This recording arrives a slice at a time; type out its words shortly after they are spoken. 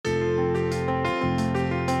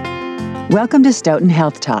Welcome to Stoughton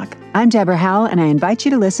Health Talk. I'm Deborah Howell, and I invite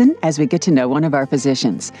you to listen as we get to know one of our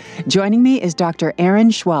physicians. Joining me is Dr.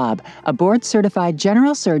 Aaron Schwaab, a board-certified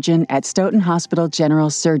general surgeon at Stoughton Hospital General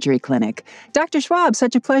Surgery Clinic. Dr. Schwaab,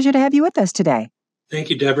 such a pleasure to have you with us today. Thank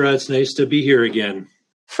you, Deborah. It's nice to be here again.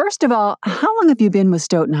 First of all, how long have you been with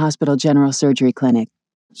Stoughton Hospital General Surgery Clinic?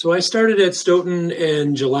 So I started at Stoughton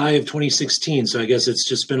in July of 2016, so I guess it's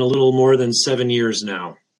just been a little more than 7 years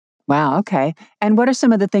now. Wow, okay. And what are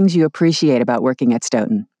some of the things you appreciate about working at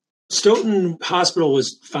Stoughton? Stoughton Hospital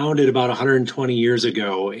was founded about 120 years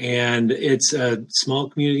ago, and it's a small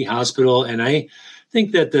community hospital. And I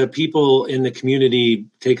think that the people in the community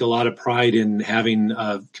take a lot of pride in having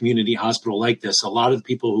a community hospital like this. A lot of the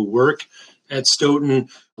people who work at Stoughton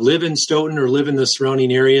live in Stoughton or live in the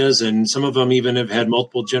surrounding areas, and some of them even have had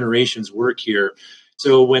multiple generations work here.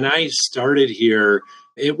 So when I started here,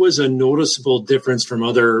 it was a noticeable difference from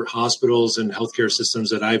other hospitals and healthcare systems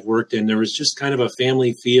that I've worked in. There was just kind of a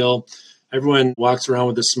family feel. Everyone walks around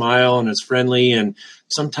with a smile and is friendly. And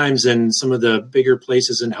sometimes in some of the bigger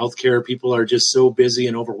places in healthcare, people are just so busy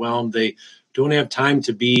and overwhelmed. They don't have time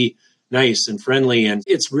to be nice and friendly. And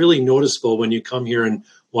it's really noticeable when you come here and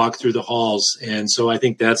walk through the halls. And so I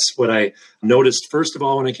think that's what I noticed, first of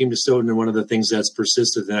all, when I came to Stoughton, and one of the things that's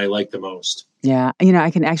persisted that I like the most. Yeah,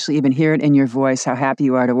 I can actually even hear it in your voice, how happy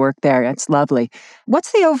you are to work there. It's lovely.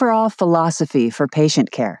 What's the overall philosophy for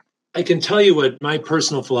patient care? I can tell you what my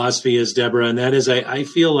personal philosophy is, Deborah, and that is I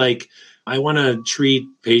feel like I want to treat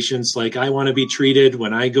patients like I want to be treated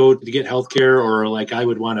when I go to get healthcare, or like I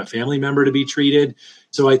would want a family member to be treated.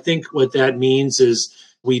 So I think what that means is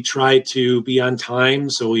we try to be on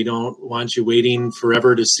time, so we don't want you waiting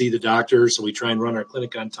forever to see the doctor. So we try and run our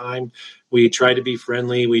clinic on time. We try to be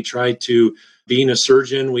friendly. We try to, being a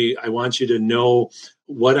surgeon, I want you to know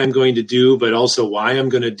what I'm going to do, but also why I'm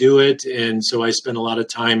going to do it. And so I spend a lot of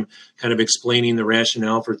time kind of explaining the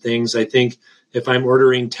rationale for things. I think if I'm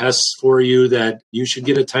ordering tests for you, that you should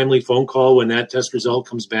get a timely phone call when that test result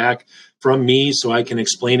comes back from me so I can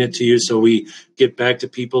explain it to you, so we get back to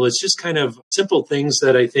people. It's just kind of simple things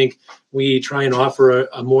that I think we try and offer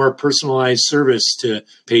a more personalized service to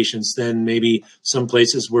patients than maybe some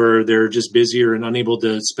places where they're just busier and unable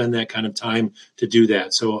to spend that kind of time to do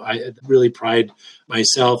that. So I really pride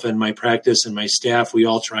myself and my practice and my staff. We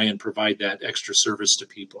all try and provide that extra service to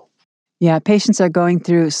people. Yeah, patients are going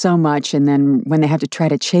through so much, and then when they have to try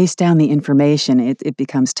to chase down the information, it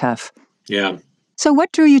becomes tough. Yeah. So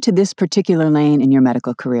what drew you to this particular lane in your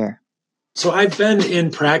medical career? So I've been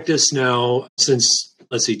in practice now since,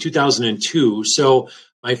 2002. So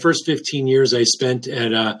my first 15 years I spent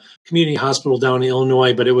at a community hospital down in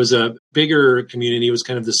Illinois, but it was a bigger community. It was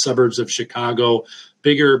kind of the suburbs of Chicago,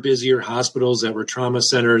 bigger, busier hospitals that were trauma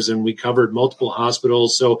centers, and we covered multiple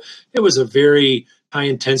hospitals. So it was a very high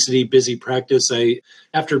intensity, busy practice.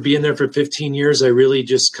 After being there for 15 years, I really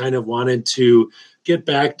just kind of wanted to get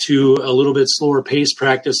back to a little bit slower pace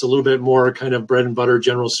practice, a little bit more kind of bread and butter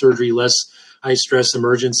general surgery, less high stress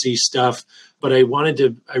emergency stuff. But I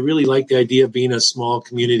really liked the idea of being a small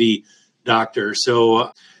community doctor.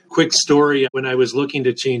 So quick story, when I was looking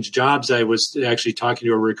to change jobs, I was actually talking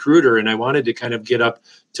to a recruiter, and I wanted to kind of get up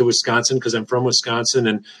to Wisconsin because I'm from Wisconsin.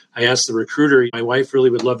 And I asked the recruiter, my wife really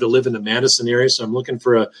would love to live in the Madison area, so I'm looking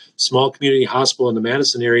for a small community hospital in the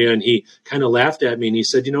Madison area. And he kind of laughed at me and he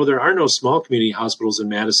said, there are no small community hospitals in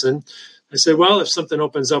Madison. I said, well, if something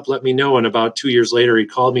opens up, let me know. And about 2 years later, he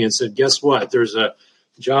called me and said, guess what? There's a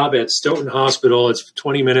job at Stoughton Hospital. It's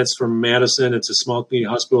 20 minutes from Madison. It's a small community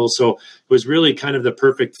hospital. So it was really kind of the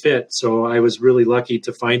perfect fit. So I was really lucky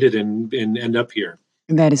to find it and end up here.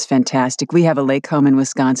 That is fantastic. We have a lake home in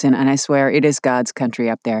Wisconsin, and I swear it is God's country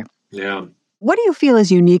up there. Yeah. What do you feel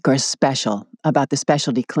is unique or special about the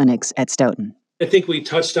specialty clinics at Stoughton? I think we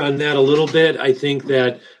touched on that a little bit. I think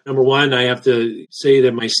that, number one, I have to say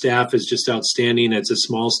that my staff is just outstanding. It's a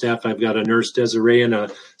small staff. I've got a nurse, Desiree, and a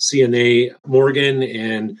CNA, Morgan.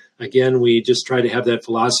 And again, we just try to have that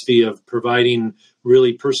philosophy of providing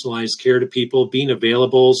really personalized care to people, being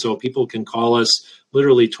available so people can call us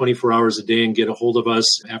literally 24 hours a day and get a hold of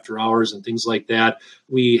us after hours and things like that.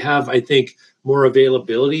 We have, I think, more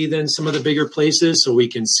availability than some of the bigger places, so we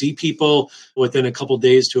can see people within a couple of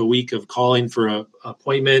days to a week of calling for an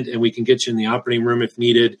appointment, and we can get you in the operating room if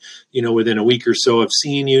needed, within a week or so of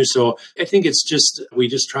seeing you. So I think we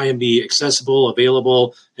just try and be accessible,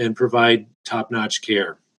 available, and provide top-notch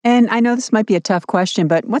care. And I know this might be a tough question,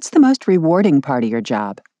 but what's the most rewarding part of your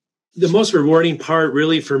job? The most rewarding part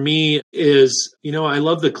really for me is, I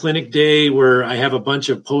love the clinic day where I have a bunch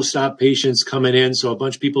of post-op patients coming in. So a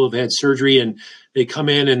bunch of people have had surgery and they come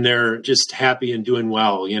in and they're just happy and doing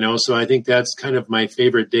well, So I think that's kind of my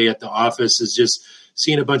favorite day at the office, is just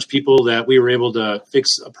seeing a bunch of people that we were able to fix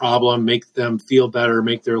a problem, make them feel better,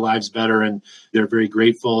 make their lives better. And they're very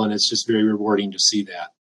grateful. And it's just very rewarding to see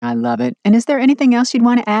that. I love it. And is there anything else you'd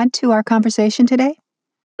want to add to our conversation today?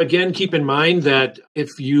 Again, keep in mind that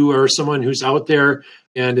if you are someone who's out there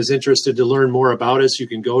and is interested to learn more about us, you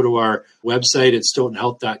can go to our website at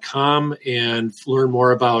stoughtonhealth.com and learn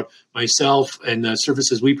more about myself and the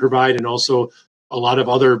services we provide, and also a lot of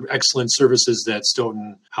other excellent services that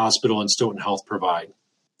Stoughton Hospital and Stoughton Health provide.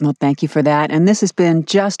 Well, thank you for that. And this has been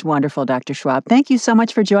just wonderful, Dr. Schwaab. Thank you so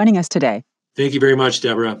much for joining us today. Thank you very much,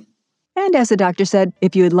 Deborah. And as the doctor said,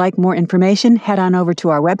 if you would like more information, head on over to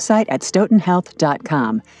our website at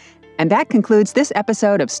stoughtonhealth.com. And that concludes this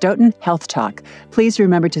episode of Stoughton Health Talk. Please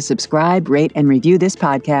remember to subscribe, rate, and review this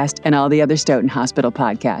podcast and all the other Stoughton Hospital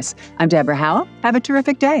podcasts. I'm Deborah Howell. Have a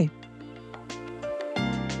terrific day.